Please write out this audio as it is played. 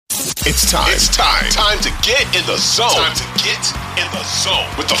It's time. It's time. Time to get in the zone. Time to get in the zone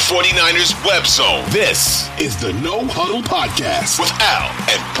with the 49ers web zone. This is the No Huddle Podcast with Al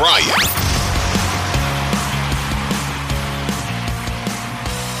and Brian.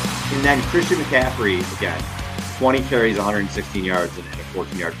 And then Christian McCaffrey, again, 20 carries, 116 yards, and a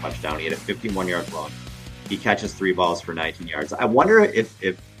 14-yard touchdown. He had a 51-yard run. He catches 3 balls for 19 yards. I wonder if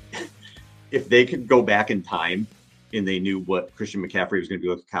they could go back in time and they knew what Christian McCaffrey was going to do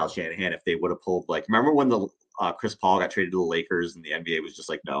with Kyle Shanahan, if they would have pulled, like, remember when the Chris Paul got traded to the Lakers and the NBA was just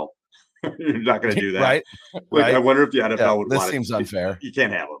like, no, you're not going to do that. Right. Like, right. I wonder if the NFL would this want seems it. unfair. You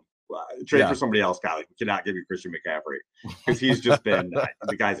can't have him. Trade for somebody else, Kyle. You cannot give you Christian McCaffrey because he's just been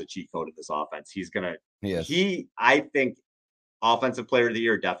the guy's a cheat code in this offense. He's going to, I think, offensive player of the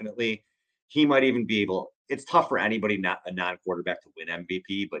year, definitely. He might even be able. It's tough for anybody, not a non-quarterback, to win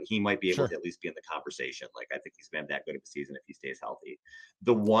MVP, but he might be able to at least be in the conversation. Like, I think he's been that good of a season if he stays healthy.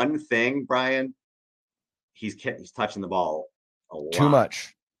 The one thing, Brian, he's touching the ball a lot.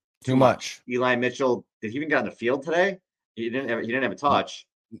 Too much. Eli Mitchell, did he even get on the field today? He didn't have a touch.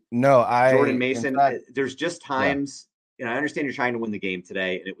 No, Jordan Mason. There's just times, I understand you're trying to win the game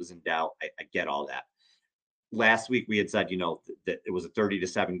today, and it was in doubt. I get all that. Last week we had said, that it was a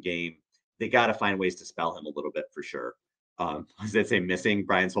 30-7 game. They got to find ways to spell him a little bit for sure. Does that say missing?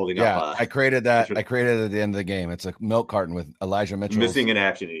 Brian's holding up. I created that. I created it at the end of the game. It's a milk carton with Elijah Mitchell missing in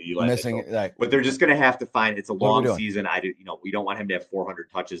action. But they're just going to have to find. It's a long season. We don't want him to have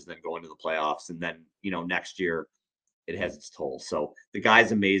 400 touches and then go into the playoffs, and then next year it has its toll. So the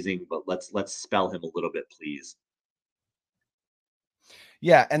guy's amazing, but let's spell him a little bit, please.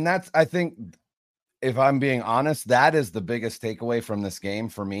 Yeah, and that's, I think, if I'm being honest, that is the biggest takeaway from this game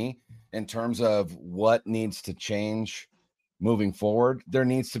for me in terms of what needs to change moving forward. There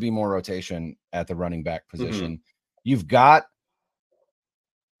needs to be more rotation at the running back position. Mm-hmm. You've got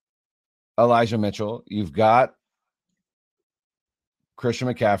Elijah Mitchell. You've got Christian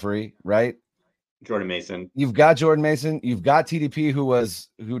McCaffrey, right? Jordan Mason. You've got Jordan Mason. You've got TDP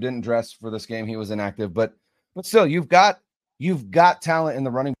who didn't dress for this game. He was inactive, but still, you've got talent in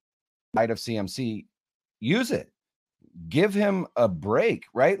the running side of CMC. Use it. Give him a break,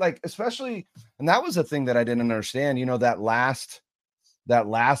 right? Like, especially, and that was the thing that I didn't understand, that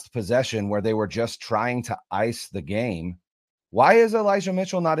last possession where they were just trying to ice the game. Why is Elijah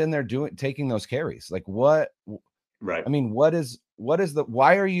Mitchell not in there taking those carries? Like, what? Right. I mean,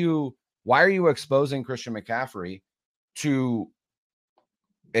 why are you exposing Christian McCaffrey to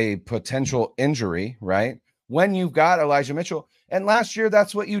a potential injury, right? When you've got Elijah Mitchell, and last year,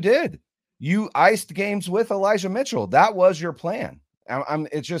 that's what you did. You iced games with Elijah Mitchell. That was your plan. I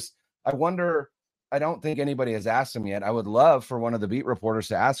wonder, I don't think anybody has asked him yet. I would love for one of the beat reporters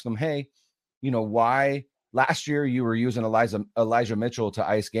to ask him, hey, why last year you were using Elijah Mitchell to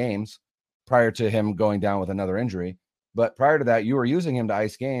ice games prior to him going down with another injury. But prior to that, you were using him to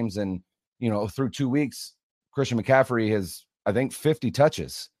ice games. And, through 2 weeks, Christian McCaffrey has, I think, 50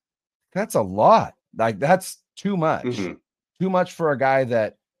 touches. That's a lot. Like, that's too much. Mm-hmm. Too much for a guy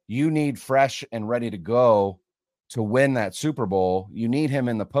that you need fresh and ready to go to win that Super Bowl. You need him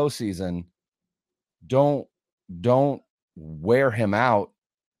in the postseason. Don't wear him out,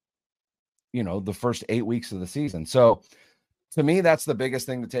 the first 8 weeks of the season. So to me, that's the biggest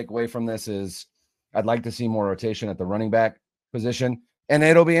thing to take away from this is I'd like to see more rotation at the running back position. And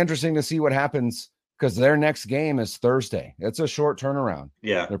it'll be interesting to see what happens because their next game is Thursday. It's a short turnaround.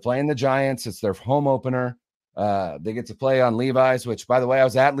 Yeah. They're playing the Giants. It's their home opener. They get to play on Levi's, which, by the way, I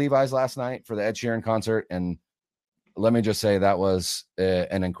was at Levi's last night for the Ed Sheeran concert, and let me just say that was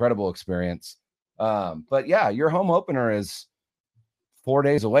an incredible experience. But yeah, your home opener is 4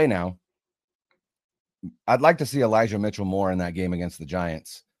 days away now. I'd like to see Elijah Mitchell more in that game against the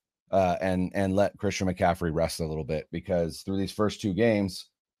Giants, and let Christian McCaffrey rest a little bit because through these first 2 games,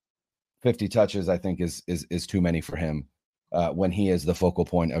 50 touches I think is too many for him when he is the focal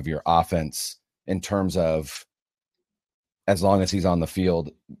point of your offense. In terms of, as long as he's on the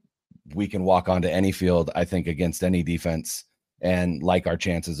field, we can walk onto any field, I think, against any defense and like our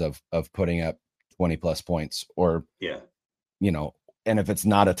chances of putting up 20 plus points or, and if it's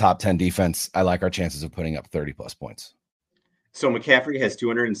not a top 10 defense, I like our chances of putting up 30 plus points. So McCaffrey has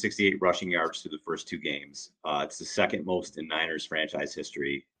 268 rushing yards through the first 2 games. It's the second most in Niners franchise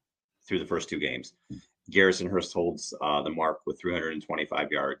history through the first 2 games. Garrison Hurst holds the mark with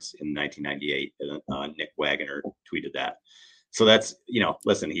 325 yards in 1998. Nick Wagoner tweeted that. So that's,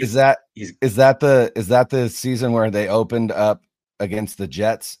 listen, is that the season where they opened up against the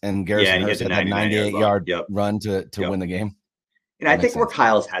Jets and Garrison Hurst had a 98-yard run to win the game? And I think where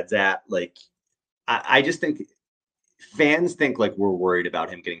Kyle's head's at, like, I just think fans think like we're worried about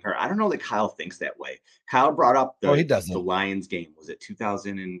him getting hurt. I don't know that Kyle thinks that way. Kyle brought up the Lions game. Was it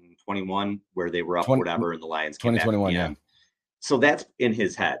 2021 where they were up whatever and the Lions came back? 2021, yeah. So that's in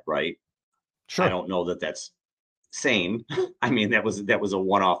his head, right? Sure. I don't know that that's sane. I mean, that was a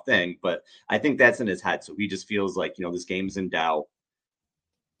one-off thing, but I think that's in his head. So he just feels like, this game's in doubt.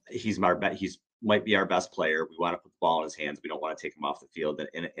 He's might be our best player. We want to put the ball in his hands. We don't want to take him off the field.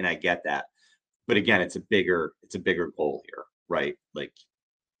 And I get that. But again, it's a bigger goal here, right? Like,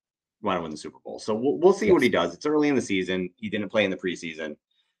 we want to win the Super Bowl. So we'll see what he does. It's early in the season. He didn't play in the preseason.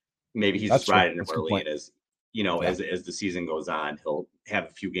 Maybe he's just riding him early. And as the season goes on, he'll have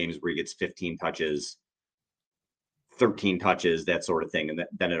a few games where he gets 15 touches, 13 touches, that sort of thing. And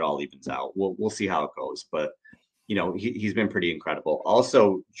then it all evens out. We'll see how it goes. But, he's been pretty incredible.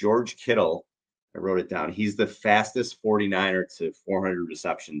 Also, George Kittle, I wrote it down. He's the fastest 49er to 400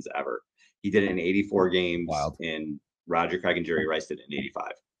 receptions ever. He did it in 84 games. Wild. And Roger Craig and Jerry Rice did it in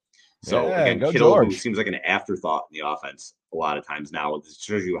 85. So Yeah, again, go Kittle, who George. seems like an afterthought in the offense a lot of times now. It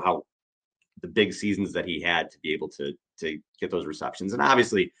shows you how the big seasons that he had to be able to get those receptions. And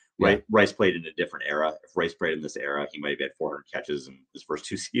obviously, Rice played in a different era. If Rice played in this era, he might have had 400 catches in his first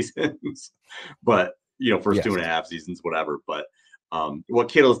two seasons. But, first 2.5 seasons, whatever. But what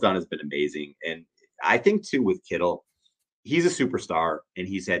Kittle's done has been amazing. And I think, too, with Kittle, he's a superstar, and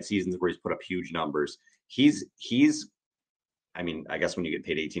he's had seasons where he's put up huge numbers. I mean, I guess when you get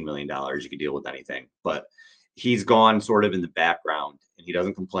paid $18 million, you can deal with anything. But he's gone sort of in the background, and he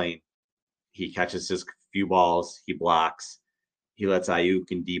doesn't complain. He catches his few balls. He blocks. He lets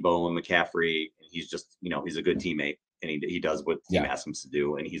Ayuk and Debo and McCaffrey, and he's just, he's a good teammate, and he does what the team asks him to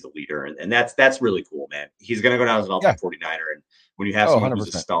do, and he's a leader, and that's really cool, man. He's going to go down as an all-time 49er, and when you have someone 100%.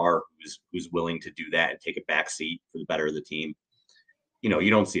 Who's a star, who's willing to do that and take a back seat for the better of the team, you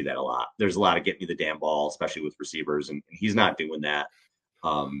don't see that a lot. There's a lot of get me the damn ball, especially with receivers, and he's not doing that.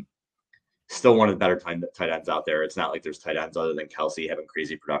 Still one of the better tight ends out there. It's not like there's tight ends other than Kelsey having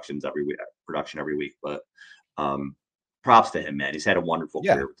crazy production every week, but props to him, man. He's had a wonderful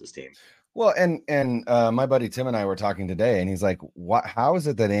career with this team. Well, and my buddy Tim and I were talking today, and he's like, how is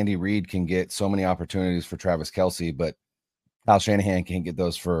it that Andy Reid can get so many opportunities for Travis Kelce, but Kyle Shanahan can't get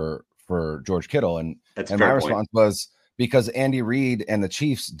those for George Kittle? And my response was, because Andy Reid and the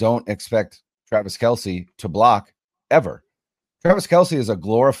Chiefs don't expect Travis Kelce to block ever. Travis Kelce is a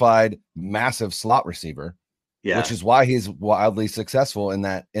glorified, massive slot receiver, which is why he's wildly successful in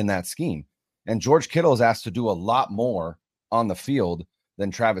that scheme. And George Kittle is asked to do a lot more on the field than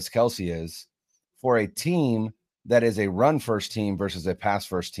Travis Kelce is for a team that is a run-first team versus a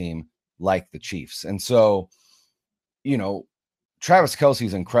pass-first team like the Chiefs. And so, Travis Kelce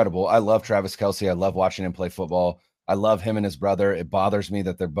is incredible. I love Travis Kelce. I love watching him play football. I love him and his brother. It bothers me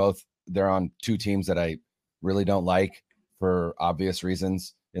that they're on two teams that I really don't like for obvious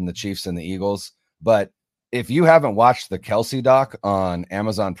reasons, in the Chiefs and the Eagles. But if you haven't watched the Kelce doc on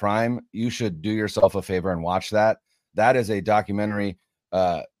Amazon Prime, you should do yourself a favor and watch that. That is a documentary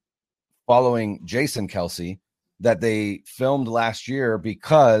following Jason Kelce that they filmed last year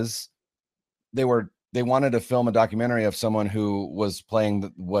because they wanted to film a documentary of someone who was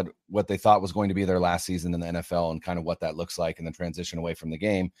playing what they thought was going to be their last season in the NFL and kind of what that looks like and the transition away from the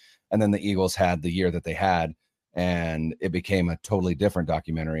game. And then the Eagles had the year that they had, and it became a totally different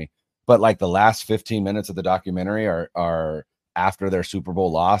documentary. But like the last 15 minutes of the documentary are after their Super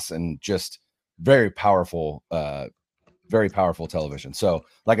Bowl loss, and just very powerful television. So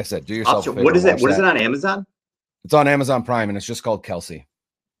like I said, do yourself a favor. What is it? What is it on Amazon? It's on Amazon Prime, and it's just called Kelce.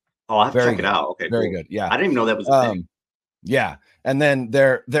 Oh, I'll have to check it out. Okay, very good. Yeah, I didn't even know that was a thing. Yeah, and then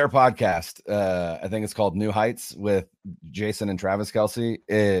their podcast, I think it's called New Heights with Jason and Travis Kelce.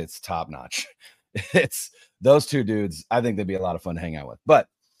 It's top notch. It's those two dudes. I think they'd be a lot of fun to hang out with. But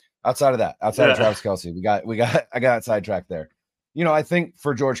outside of Travis Kelce, I got sidetracked there. I think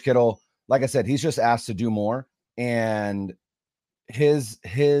for George Kittle, like I said, he's just asked to do more, and his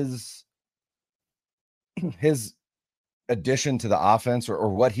addition to the offense or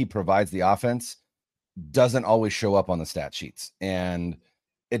what he provides the offense doesn't always show up on the stat sheets, and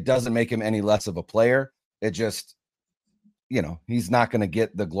it doesn't make him any less of a player. It just, he's not going to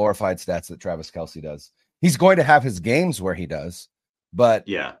get the glorified stats that Travis Kelce does. He's going to have his games where he does, but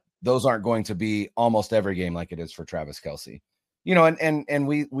those aren't going to be almost every game like it is for Travis Kelce. And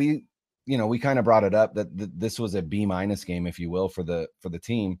we kind of brought it up that this was a B- game, if you will, for the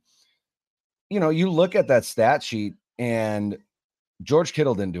team. You look at that stat sheet, and George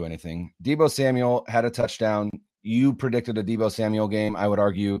Kittle didn't do anything. Deebo Samuel had a touchdown. You predicted a Deebo Samuel game. I would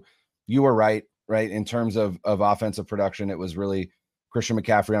argue you were right in terms of offensive production. It was really Christian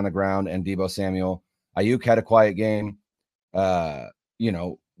McCaffrey on the ground and Deebo Samuel. Ayuk had a quiet game.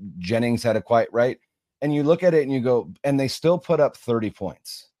 Jennings had a quiet, right? And you look at it and you go, and they still put up 30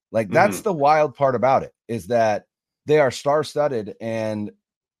 points. Like, that's the wild part about it, is that they are star-studded and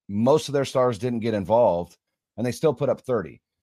most of their stars didn't get involved, and they still put up 30.